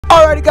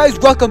Alrighty guys,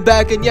 welcome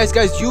back, and yes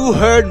guys, you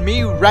heard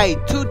me right.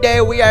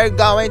 Today we are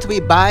going to be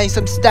buying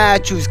some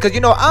statues because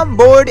I'm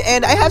bored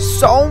and I have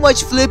so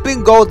much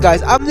flipping gold,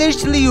 guys. I'm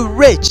literally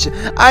rich.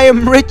 I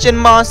am rich in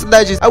Monster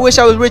Legends. I wish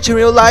I was rich in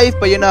real life,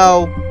 but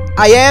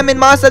I am in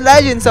Monster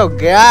Legends. So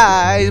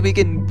guys, we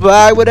can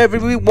buy whatever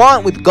we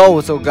want with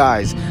gold. So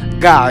guys,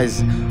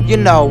 you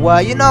know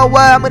what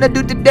I'm gonna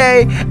do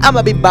today? I'm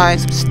gonna be buying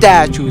some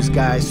statues,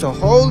 guys. So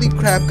holy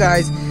crap,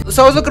 guys.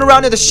 So I was looking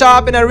around in the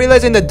shop and I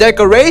realized in the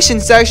decoration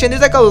section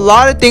there's like a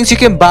lot of things you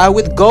can buy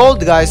with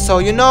gold, guys. So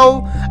I'm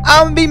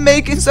gonna be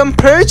making some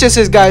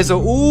purchases, guys. So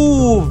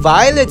ooh,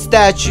 Violet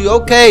statue.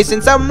 Okay,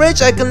 since I'm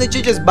rich, I can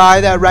literally just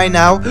buy that right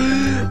now.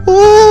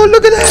 Ooh,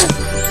 look at that.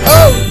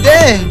 Oh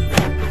dang,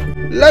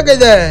 look at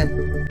that.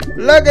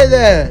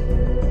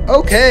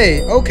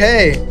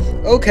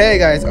 Okay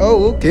guys.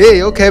 Oh,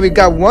 okay, we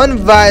got one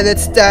Violet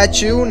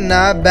statue,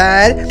 not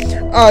bad.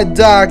 A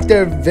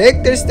Dr.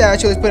 Victor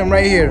statue. Let's put him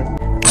right here.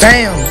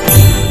 Bam.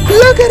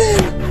 Look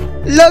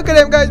at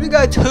him, guys. We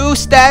got two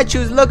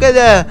statues. Look at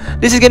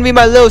that. This is gonna be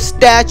my little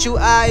statue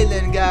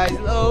island, guys.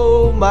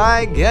 Oh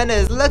my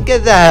goodness, look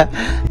at that.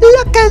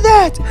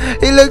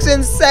 He looks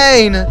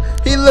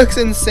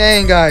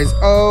insane, guys.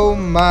 Oh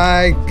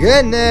my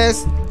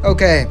goodness.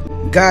 Okay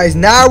guys,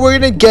 now we're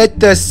gonna get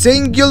the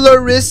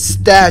Singularist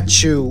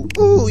statue.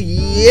 Oh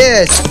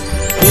yes,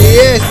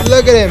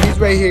 look at him. He's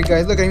right here,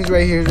 guys. Look at him. He's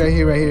right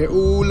here.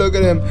 Ooh, look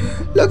at him.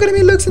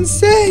 He looks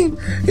insane.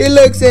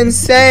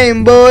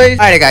 Boys.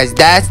 Alright guys,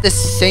 that's the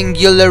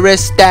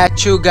Singularist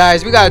statue,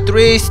 guys. We got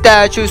 3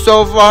 statues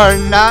so far.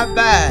 Not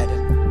bad,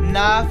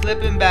 not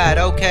flipping bad.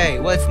 Okay,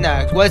 what's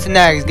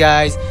next,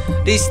 guys?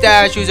 These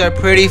statues are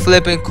pretty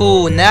flipping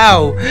cool.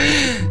 Now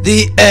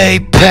the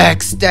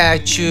Apex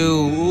statue.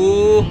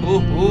 Ooh,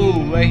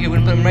 right here. We're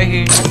gonna put him right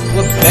here.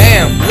 Well,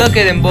 bam, look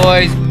at him,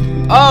 boys.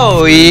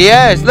 Oh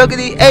yes, look at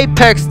the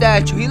Apex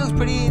statue. He looks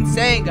pretty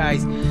insane,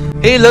 guys.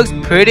 He looks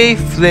pretty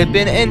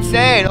flipping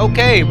insane.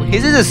 Okay,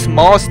 his is a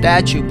small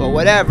statue, but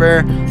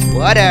whatever,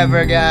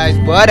 guys,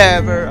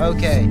 whatever.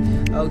 Okay,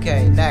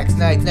 next.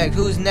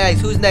 Who's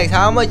next?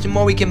 How much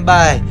more we can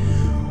buy?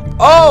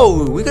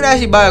 Oh, we could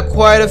actually buy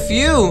quite a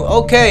few.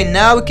 Okay,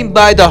 now we can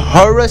buy the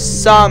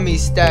Harasami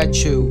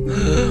statue.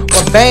 Well,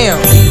 bam.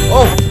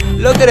 Oh,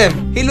 look at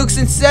him. He looks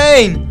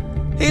insane.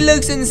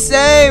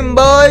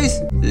 Boys.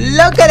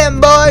 Look at him.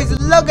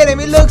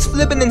 He looks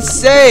flipping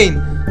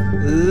insane.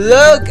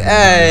 Look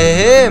at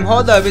him.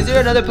 Hold up. Is there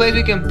another place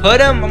we can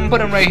put him? I'm gonna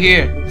put him right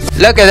here.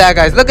 Look at that,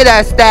 guys. Look at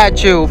that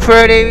statue.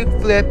 Pretty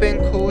flipping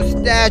cool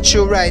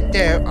statue right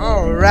there.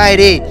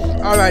 Alrighty.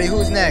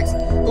 Who's next?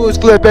 Who's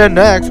flipping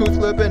next?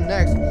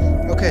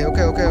 Okay.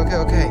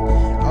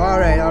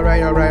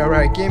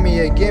 Alright. Give me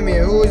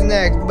it. Who's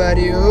next,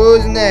 buddy?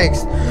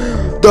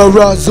 The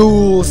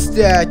Razul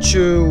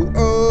statue.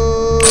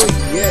 Oh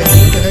yes.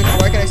 What the heck?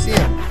 Why can't I see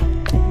him?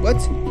 What?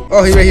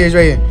 Oh, he's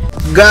right here.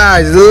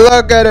 Guys,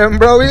 look at him,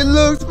 bro. He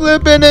looks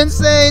flipping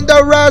insane.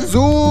 The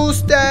Razul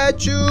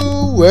statue.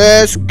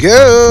 Let's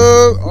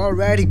go.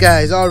 Alrighty,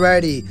 guys.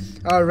 Alrighty.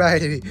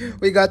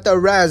 We got the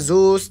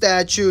Razul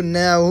statue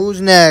now.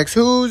 Who's next?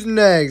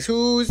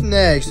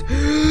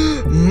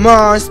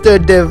 Monster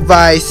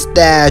Device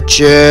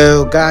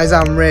statue. Guys,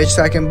 I'm rich,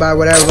 so I can buy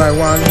whatever I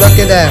want. Look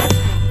at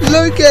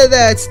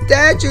that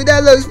statue.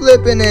 That looks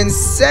flipping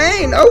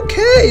insane.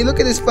 Okay, look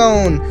at his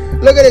phone.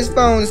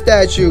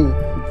 Statue.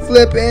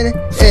 Flipping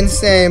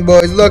insane,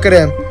 boys. Look at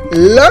him.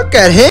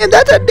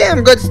 That's a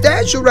damn good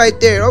statue right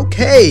there.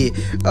 Okay.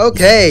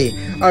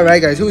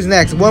 Alright, guys, who's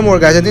next? One more,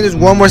 guys. I think there's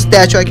one more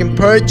statue I can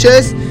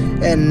purchase.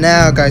 And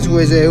now, guys, who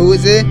is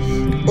it?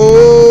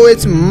 Oh,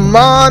 it's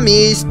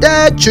Mommy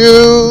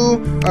statue.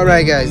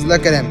 Alright, guys,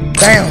 look at him.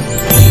 Bam.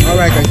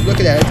 Alright, guys, look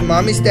at that. It's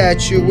Mommy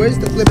statue. Where's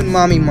the flipping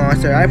Mommy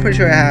monster? I'm pretty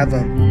sure I have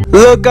him.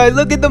 Look, guys,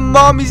 look at the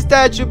Mommy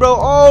statue, bro.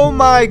 Oh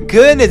my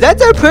goodness,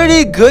 that's a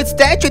pretty good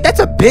statue.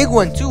 That's a big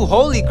one too.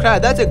 Holy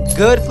crap, that's a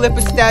good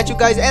flipping statue,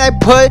 guys. And I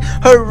put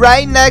her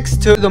right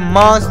next to the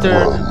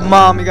monster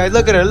Mommy, guys.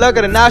 Look at her.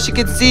 Now she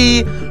can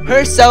see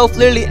herself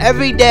literally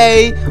every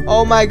day.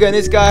 Oh my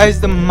goodness,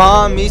 guys, the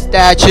Mommy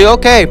statue.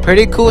 Okay,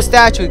 pretty cool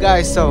statue,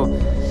 guys. So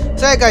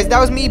yeah, guys, that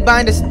was me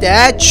buying the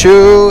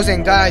statues.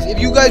 And guys, if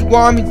you guys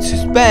want me to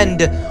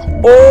spend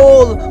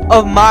all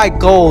of my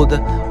gold,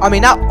 I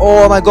mean not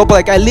all of my gold, but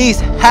like at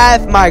least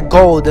half my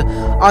gold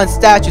on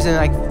statues and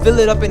like fill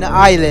it up in the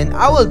island,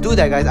 I will do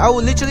that, guys. I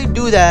will literally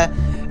do that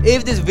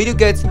if this video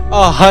gets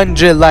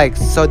 100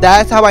 likes. So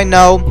that's how I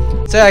know.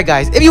 So yeah,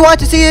 guys, if you want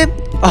to see it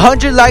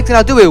 100 likes, and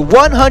I'll do it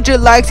 100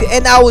 likes,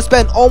 and I will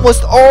spend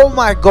almost all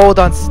my gold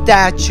on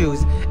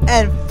statues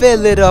and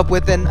fill it up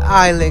with an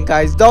island,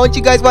 guys. Don't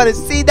you guys want to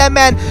see that,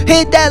 man?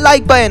 Hit that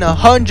like button.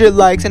 100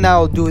 likes and I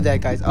will do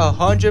that, guys.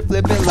 100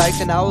 flipping likes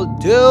and I will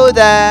do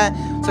that.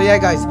 So yeah,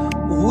 guys,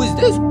 who is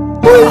this?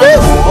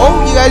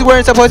 Oh, you guys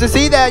weren't supposed to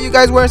see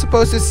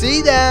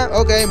that.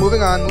 Okay,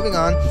 moving on.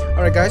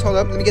 Alright, guys, hold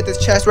up. Let me get this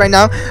chest right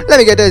now. Let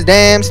me get this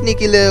damn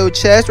sneaky little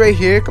chest right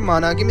here. Come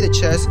on now, give me the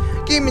chest.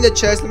 Let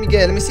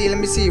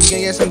me see.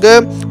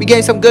 We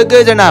getting some good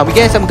goods or not?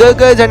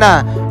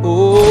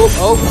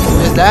 Oh,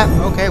 is that?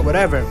 Okay,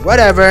 whatever.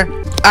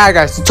 Alright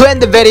guys, to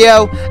end the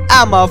video,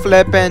 I'ma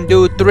flip and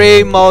do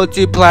 3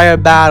 multiplayer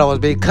battles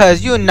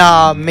because you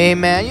know me,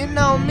 man. You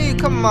know me.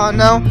 Come on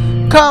now.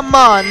 I'm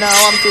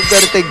too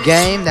good at the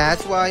game.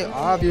 That's why,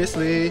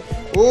 obviously.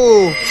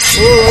 Ooh,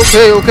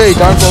 okay.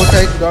 Dark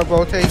Voltaic.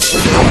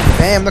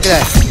 Bam, look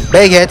at that.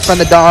 Big hits from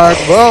the Dark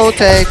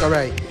Voltaic.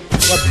 Alright.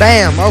 Well,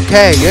 bam.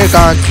 Okay, you're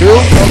gone too.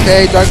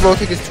 Okay, Dark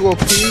Voltaic is too OP.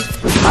 I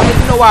don't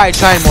even know why I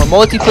try more.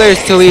 Multiplayer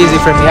is too easy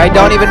for me. I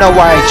don't even know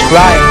why I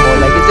try more.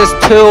 Like, it's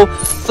just too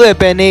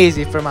flipping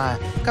easy for my.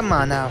 Come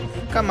on now.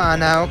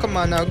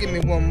 Give me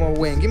one more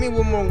win. Give me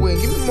more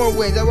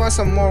wins. I want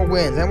some more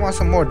wins. I want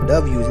some more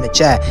W's in the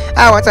chat.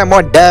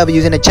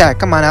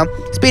 Come on now.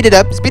 Speed it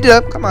up.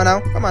 Come on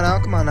now.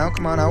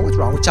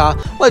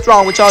 What's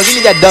wrong with y'all? Give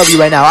me that W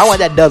right now. I want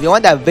that W. I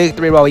want that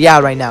victory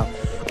royale right now.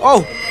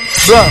 Oh,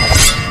 bro.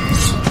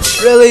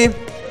 Really?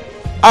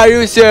 Are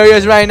you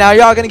serious right now?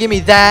 Y'all gonna give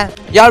me that?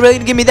 Y'all really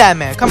gonna give me that,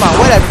 man? Come on,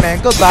 whatever,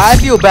 man. Goodbye. I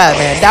feel bad,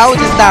 man. That was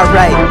just not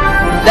right.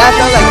 That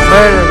felt like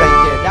murder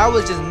right there. That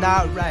was just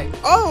not right.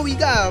 Oh, we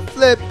got a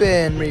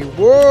flipping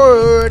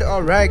reward.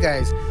 Alright,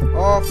 guys.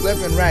 All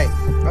flipping right.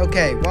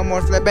 Okay, one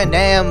more flipping.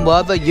 Damn,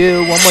 mother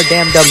you. One more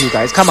damn W,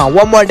 guys. Come on,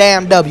 one more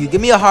damn W. Give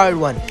me a hard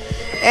one.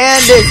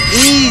 And this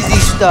easy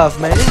stuff,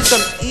 man. This is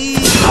some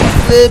easy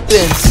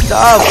flipping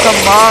stuff. Come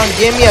on,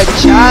 give me a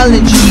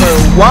challenge for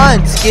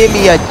once. Give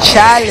me a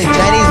challenge,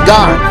 and he's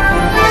gone.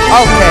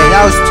 Okay,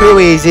 that was too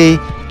easy.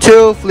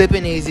 Too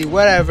flipping easy.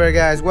 Whatever,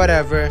 guys.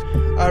 Alright,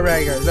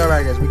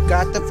 guys. We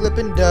got the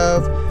flipping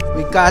dove.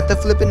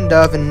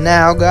 And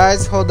now,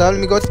 guys, hold on.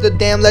 Let me go to the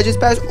damn Legends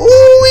Pass.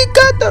 Ooh, we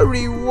got the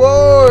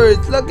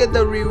rewards. Look at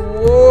the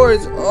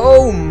rewards.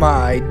 Oh,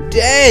 my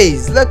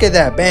days. Look at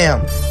that.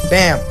 Bam.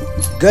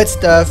 Good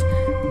stuff.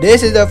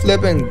 This is the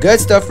flipping good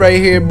stuff right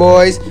here,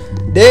 boys.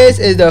 This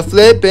is the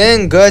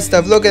flipping good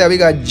stuff. Look at that. We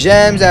got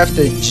gems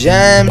after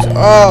gems.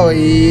 Oh,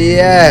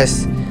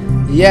 yes.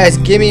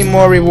 Give me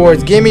more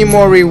rewards.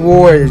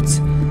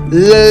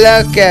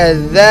 Look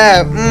at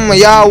that.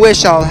 Y'all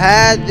wish y'all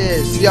had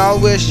this. Look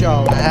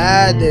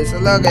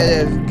at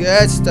this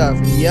good stuff.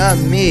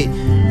 Yummy.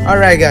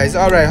 Alright, guys.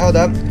 Alright, hold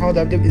up.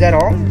 Is that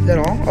all?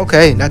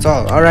 Okay, that's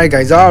all. Alright,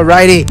 guys.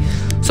 Alrighty.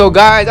 So,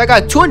 guys, I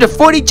got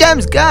 240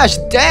 gems. Gosh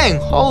dang.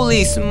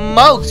 Holy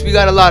smokes. We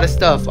got a lot of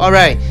stuff.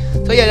 Alright.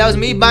 So, yeah, that was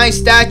me buying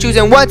statues.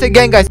 And once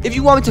again, guys, if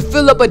you want me to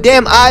fill up a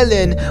damn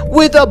island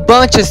with a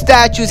bunch of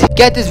statues,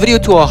 get this video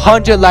to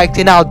 100 likes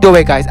and I'll do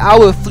it, guys. I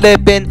will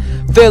flipping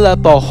fill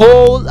up a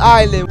whole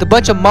island with a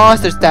bunch of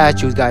monster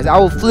statues, guys. I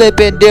will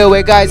flipping do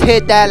it, guys.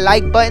 Hit that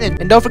like button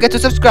and don't forget to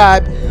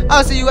subscribe.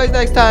 I'll see you guys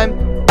next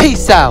time.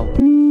 Peace out.